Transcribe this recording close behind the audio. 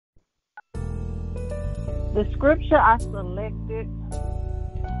The scripture I selected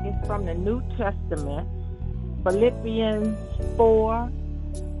is from the New Testament, Philippians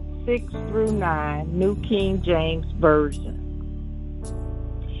 4:6-9, New King James Version.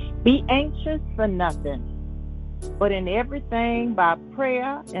 Be anxious for nothing, but in everything by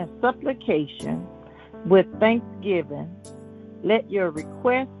prayer and supplication with thanksgiving, let your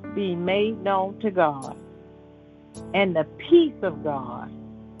requests be made known to God. And the peace of God,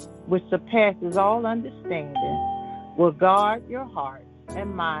 which surpasses all understanding, will guard your hearts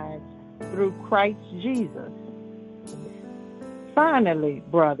and minds through Christ Jesus. Finally,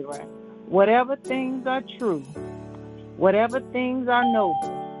 brethren, whatever things are true, whatever things are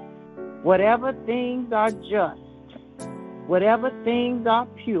noble, whatever things are just, whatever things are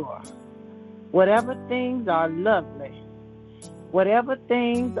pure, whatever things are lovely, whatever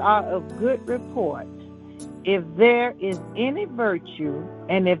things are of good report, if there is any virtue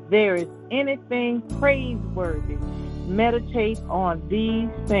and if there is anything praiseworthy, meditate on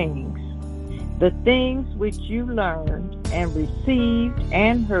these things. The things which you learned and received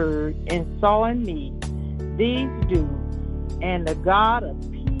and heard and saw in me, these do, and the God of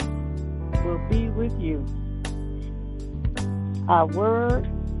peace will be with you. Our word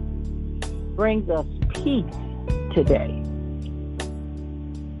brings us peace today.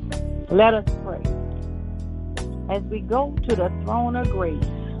 Let us pray. As we go to the throne of grace,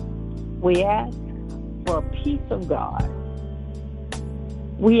 we ask for peace of God.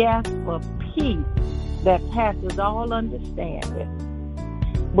 We ask for peace that passes all understanding.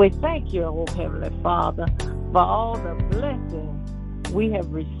 We thank you, O Heavenly Father, for all the blessings we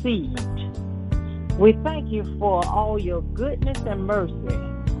have received. We thank you for all your goodness and mercy.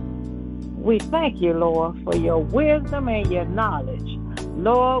 We thank you, Lord, for your wisdom and your knowledge.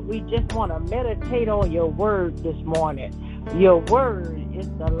 Lord, we just want to meditate on your word this morning. Your word is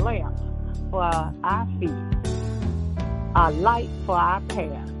the lamp for our feet, a light for our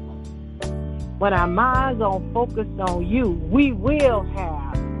path. When our minds are focused on you, we will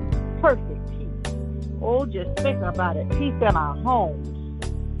have perfect peace. Oh, just think about it. Peace in our homes,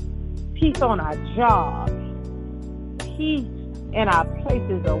 peace on our jobs, peace in our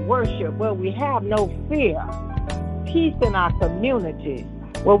places of worship where we have no fear, peace in our communities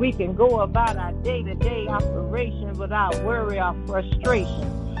where we can go about our day-to-day operations without worry or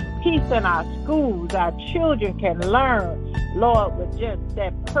frustration, peace in our schools. Our children can learn, Lord, with just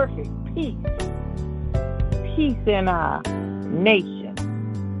that perfect peace. Peace in our nation.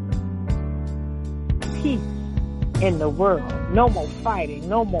 Peace in the world. No more fighting,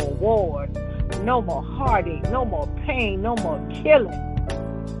 no more wars, no more heartache, no more pain, no more killing.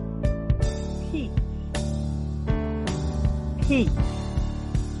 Peace. Peace.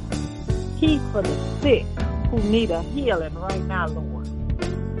 Peace for the sick who need a healing right now, Lord.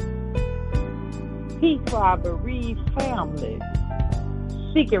 Peace for our bereaved families,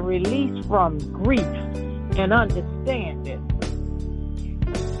 seeking release from grief and understanding.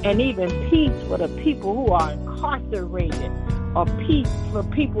 And even peace for the people who are incarcerated, or peace for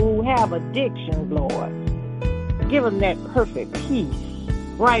people who have addictions, Lord. Give them that perfect peace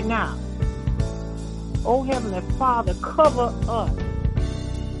right now. Oh, Heavenly Father, cover us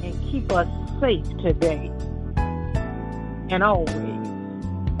and keep us safe today and always.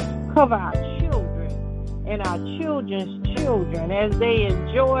 Cover our children and our children's children as they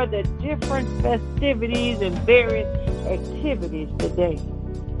enjoy the different festivities and various activities today.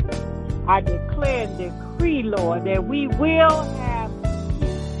 I declare and decree, Lord, that we will have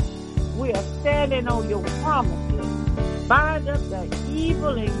peace. We are standing on your promises. Bind up the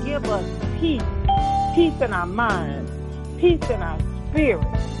evil and give us peace. Peace in our minds. Peace in our spirit.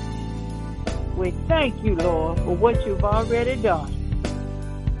 We thank you, Lord, for what you've already done.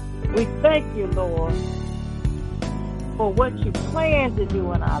 We thank you, Lord, for what you plan to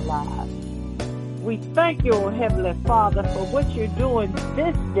do in our lives. We thank you, oh Heavenly Father, for what you're doing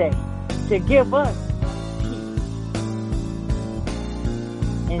this day to give us peace.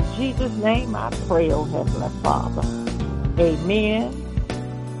 In Jesus' name I pray, oh Heavenly Father. Amen.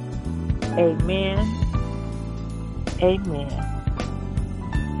 Amen. Amen.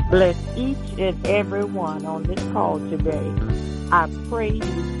 Bless each and every one on this call today. I pray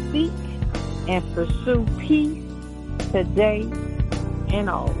you seek and pursue peace today and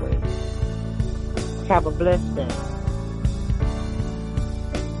always. Have a blessed day.